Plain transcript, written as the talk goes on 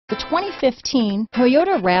The 2015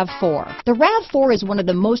 Toyota RAV4. The RAV4 is one of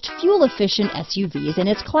the most fuel-efficient SUVs in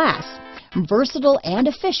its class. Versatile and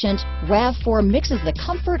efficient, RAV4 mixes the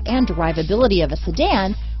comfort and drivability of a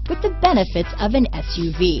sedan with the benefits of an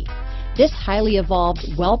SUV. This highly evolved,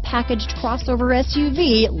 well-packaged crossover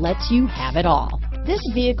SUV lets you have it all. This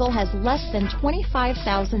vehicle has less than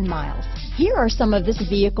 25,000 miles. Here are some of this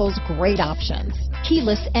vehicle's great options: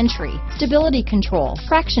 keyless entry, stability control,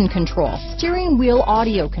 traction control, steering wheel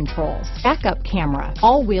audio controls, backup camera,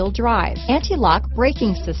 all-wheel drive, anti-lock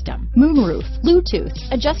braking system, moonroof, Bluetooth,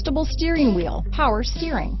 adjustable steering wheel, power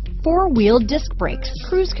steering, four-wheel disc brakes,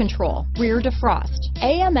 cruise control, rear defrost,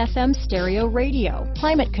 AM/FM stereo radio,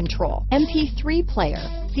 climate control, MP3 player,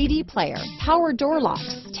 CD player, power door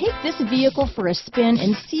locks. Take this vehicle for a spin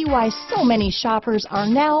and see why so many shoppers are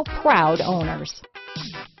now proud owners.